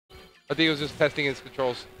I think it was just testing his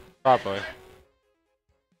controls. Probably.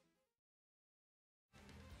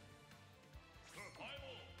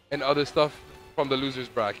 And other stuff from the losers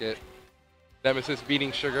bracket. Nemesis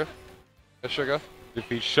beating Sugar. Sugar.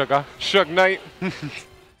 Defeats Sugar. Suge Knight.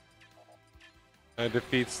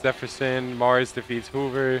 Defeats Stefferson. Mars defeats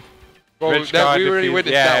Hoover. Well, Rich God we already defeats,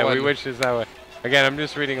 witnessed that one. we witnessed that one. Again, I'm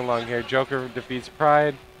just reading along here. Joker defeats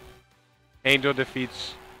Pride. Angel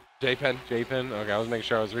defeats J-Pen. J-Pen. Okay, I was making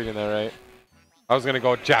sure I was reading that right. I was gonna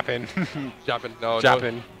go Japan. Japan. No,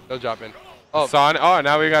 Japan. No Japan. Oh, Sonic. Oh,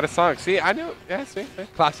 now we got a Sonic. See, I knew. Yeah, see.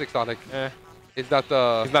 classic Sonic. Yeah. It's not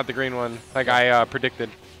the. He's not the green one, like I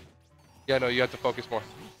predicted. Yeah, no, you have to focus more.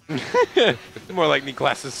 More like me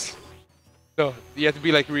glasses. No, you have to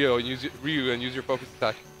be like Ryu and use your focus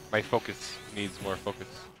attack. My focus needs more focus.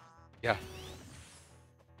 Yeah.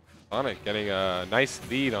 Sonic getting a nice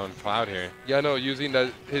lead on Cloud here. Yeah, no, using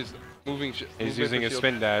his moving. He's using his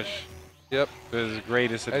spin dash. Yep. To his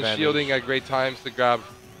greatest advantage. And shielding at great times to grab.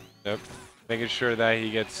 Yep. Making sure that he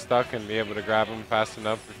gets stuck and be able to grab him fast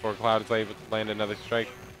enough before Cloud is able to land another strike.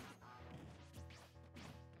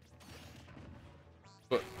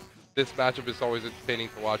 But this matchup is always entertaining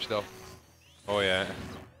to watch, though. Oh yeah.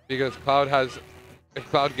 Because if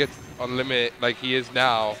Cloud gets unlimited like he is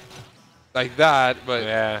now, like that, but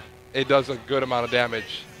yeah, it does a good amount of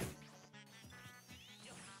damage.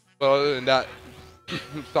 But other than that,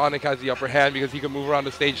 Sonic has the upper hand because he can move around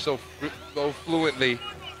the stage so fluently.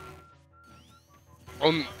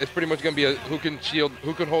 It's pretty much gonna be who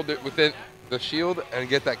can hold it within the shield and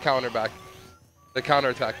get that counter back, the counter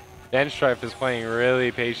attack. Dan Strife is playing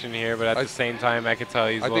really patient here, but at the same time, I can tell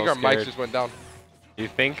he's a little scared. I think our mics just went down. You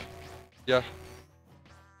think? Yeah.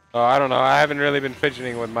 Oh, I don't know. I haven't really been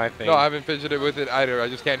fidgeting with my thing. No, I haven't fidgeted with it either. I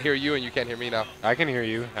just can't hear you, and you can't hear me now. I can hear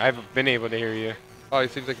you. I've been able to hear you. Oh, it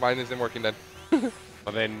seems like mine isn't working then.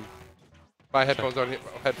 Well, then my headphones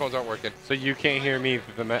aren't working. So you can't hear me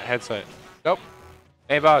through the headset? Nope.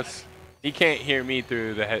 Hey, boss. He can't hear me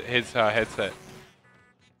through the his headset.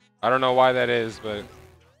 I don't know why that is, but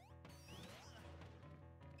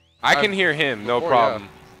I can hear him, no problem.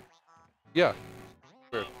 Yeah.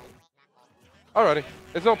 Sure. Alrighty,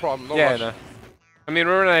 it's no problem. No yeah, rush. no. I mean,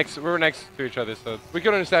 we're next to each other, so we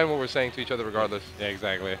can understand what we're saying to each other regardless. Yeah,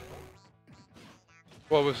 exactly.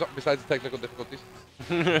 Well, besides the technical difficulties,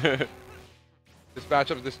 this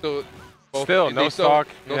matchup is still no stock.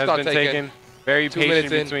 No stock has been taken. Very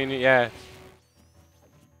patient between, yeah.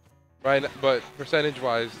 Right, but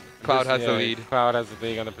percentage-wise, Cloud has the lead. Cloud has the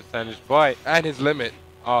lead on the percentage, but and his limit.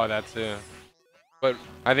 Oh, that's it. But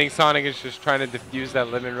I think Sonic is just trying to diffuse that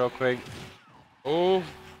limit real quick. Oh.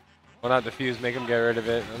 Well, not diffuse, make him get rid of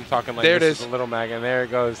it. I'm talking like there this is a little mag, and there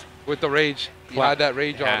it goes. With the rage. He had that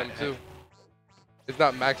rage on him, too. It's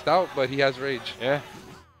not maxed out, but he has rage. Yeah.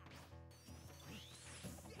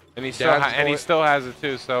 And he still has it,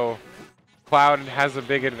 too, so Cloud has a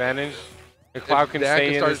big advantage. If Cloud can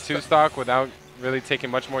stay in his 2-stock without really taking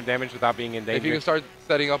much more damage without being in danger. If you can start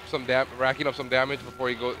setting up some racking up some damage before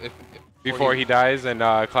he goes, before he dies, and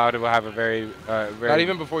Cloud will have a very not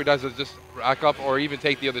even before he dies, just rack up or even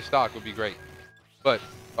take the other stock would be great. But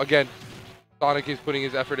again, Sonic is putting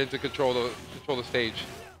his effort into control the stage.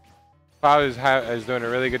 Cloud is doing a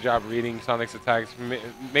really good job reading Sonic's attacks,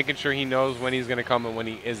 making sure he knows when he's going to come and when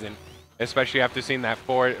he isn't. Especially after seeing that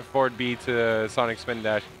forward B to Sonic spin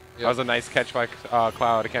dash. Yep. That was a nice catch by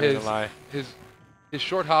Cloud, I can't even lie. His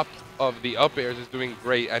short hop of the up airs is doing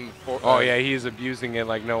great. And yeah, he's abusing it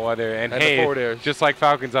like no other. And hey, the forward airs. Just like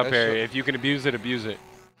Falcon's up air, if you can abuse it, abuse it.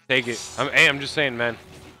 Take it. I'm just saying, man.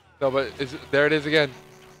 No, but there it is again.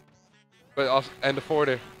 But also, and the forward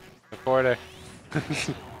air. The forward air.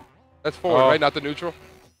 That's forward, right? Not the neutral?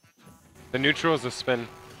 The neutral is the spin.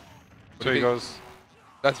 So he goes.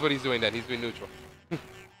 That's what he's doing then. He's doing neutral.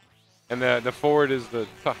 And the forward is the...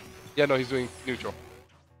 Yeah, no, he's doing neutral.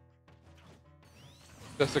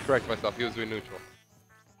 Just to correct myself, he was doing neutral.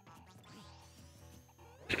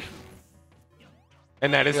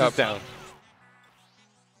 And that is his down.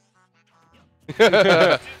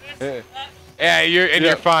 Yeah,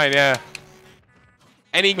 you're fine, yeah.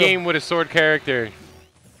 Any game with a sword character.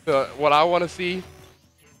 What I want to see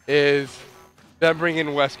is them bring in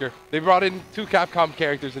Wesker. They brought in 2 Capcom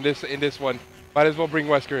characters in this one. Might as well bring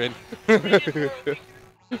Wesker in.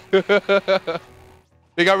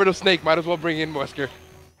 They got rid of Snake. Might as well bring in Wesker.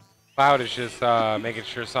 Cloud is just making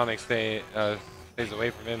sure Sonic stays away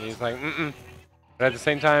from him. He's like, But at the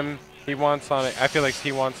same time, he wants Sonic. I feel like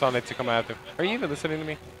he wants Sonic to come after him. Are you even listening to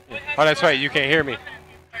me? Yeah. Oh, that's right. You can't hear me.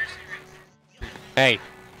 Hey.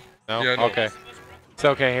 No? Yeah, no. Okay.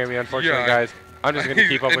 Still can't hear me, unfortunately, guys. I'm just going to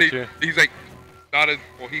keep up with you. He's like, not as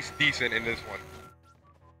well. He's decent in this one.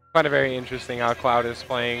 I find it very interesting how Cloud is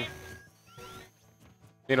playing.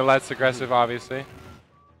 You know, less aggressive, obviously.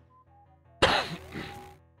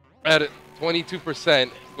 At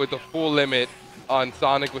 22% with a full limit on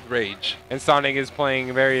Sonic with Rage. And Sonic is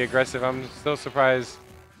playing very aggressive. I'm still surprised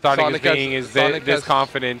Sonic is being this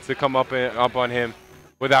confident to come up on him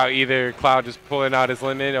without either Cloud just pulling out his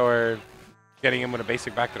limit or getting him with a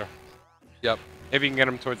basic back throw. Yep. If you can get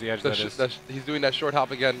him towards the edge, that is. He's doing that short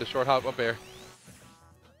hop again, the short hop up air.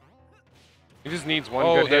 He just needs one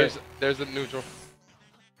good hit. There's a neutral.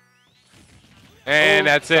 And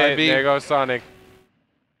that's it. There goes Sonic.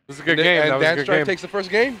 This is a good game. And that was Dan a good Strife game. takes the first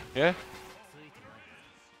game. Yeah.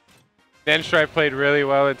 Dan Strife played really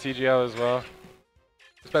well at TGL as well.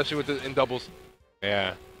 Especially with in doubles.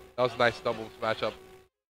 Yeah. That was a nice doubles matchup.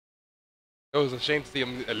 It was a shame to see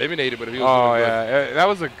him eliminated, but he was doing good. That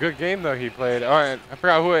was a good game though he played. Oh, I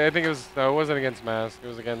forgot who. I think it was. No, it wasn't against Mask. It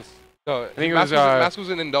was against. No, I think Mask was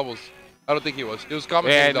in doubles. I don't think he was. He was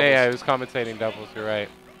commentating doubles. Yeah, he was commentating doubles. You're right.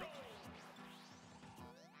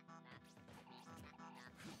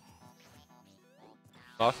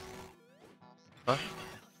 Lost? Huh?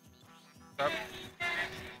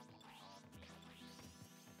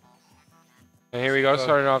 And here we go,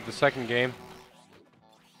 starting off the second game.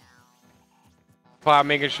 Cloud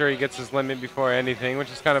making sure he gets his limit before anything,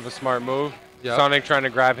 which is kind of a smart move. Yep. Sonic trying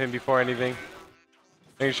to grab him before anything.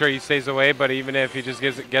 Making sure he stays away, but even if he just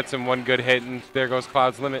gets him one good hit, and there goes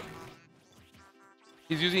Cloud's limit.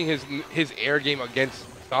 He's using his air game against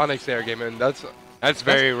Sonic's air game, and that's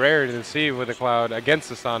very rare to see with a Cloud against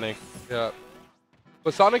the Sonic. Yeah.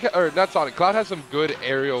 But Sonic, or not Sonic, Cloud has some good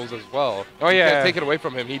aerials as well. Oh, yeah. You can't take it away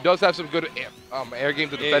from him. He does have some good air game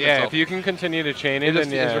to defend himself. Yeah, if you can continue to chain it, then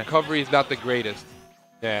his recovery is not the greatest.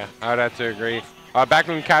 Yeah, I would have to agree. Back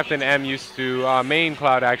when Captain M used to main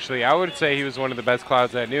Cloud, actually, I would say he was one of the best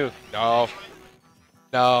Clouds I knew. No.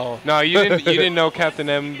 No. No, you didn't know Captain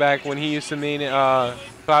M back when he used to main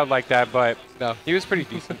Cloud like that, but no, he was pretty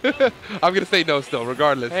decent. I'm gonna say no still,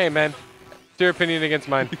 regardless. Hey man, it's your opinion against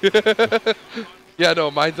mine. Yeah,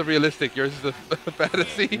 no, mine's a realistic. Yours is a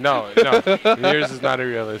fantasy. No, yours is not a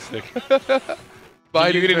realistic.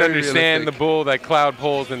 You didn't understand the bull that Cloud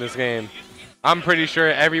pulls in this game. I'm pretty sure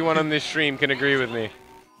everyone on this stream can agree with me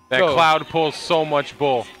that Cloud pulls so much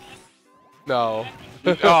bull. No.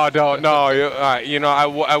 Oh, no. You know,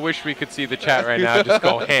 I wish we could see the chat right now. Just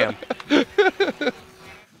go ham.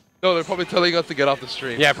 No, they're probably telling us to get off the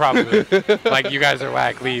stream. Yeah, probably. Like, you guys are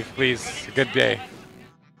whack. Leave, please. Good day.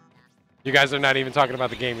 You guys are not even talking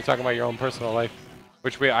about the game. You're talking about your own personal life,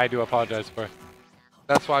 which I do apologize for.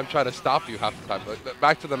 That's why I'm trying to stop you half the time. But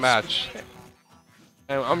back to the match.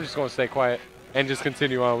 And I'm just going to stay quiet and just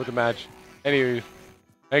continue on with the match. Anyway,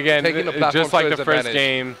 again, just like the first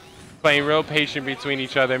game, playing real patient between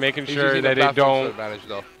each other, making sure that they don't. Advantage,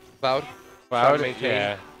 though. Cloud,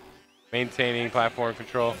 yeah, maintaining platform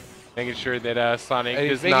control, making sure that Sonic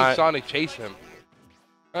is not. Making Sonic chase him.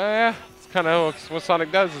 Yeah, it's kind of what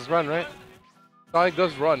Sonic does is run, right? Sonic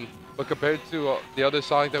does run, but compared to the other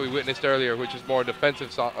Sonic that we witnessed earlier, which is more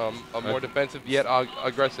defensive, more defensive yet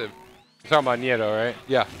aggressive. You're talking about Nieto, right?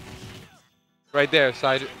 Yeah. Right there,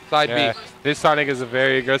 side yeah. B. This Sonic is a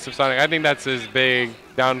very aggressive Sonic. I think that's his big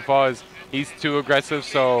downfall. Is he's too aggressive.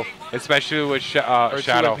 So especially with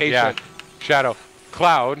Shadow, yeah, Shadow,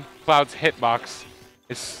 Cloud's hitbox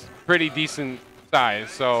is pretty decent size.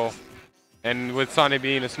 So, and with Sonic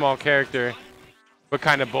being a small character, but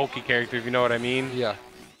kind of bulky character, if you know what I mean. Yeah.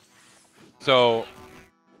 So,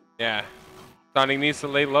 yeah, Sonic needs to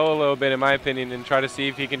lay low a little bit, in my opinion, and try to see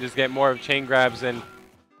if he can just get more of chain grabs and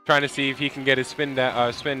trying to see if he can get his spin.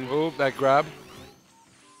 Ooh, that grab.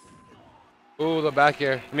 Ooh, the back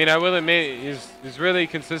air. I mean, I will admit, he's really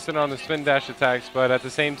consistent on the spin dash attacks, but at the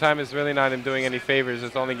same time, it's really not him doing any favors.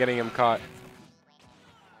 It's only getting him caught.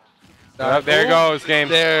 There goes, game.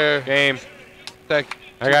 Game. I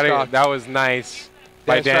got it. That was nice.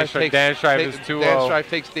 Dan Strife is 2-0. Dan Strife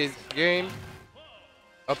takes this game.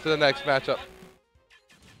 Up to the next matchup.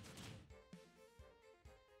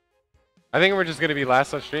 I think we're just going to be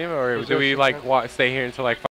last on stream, or do we like stay here until like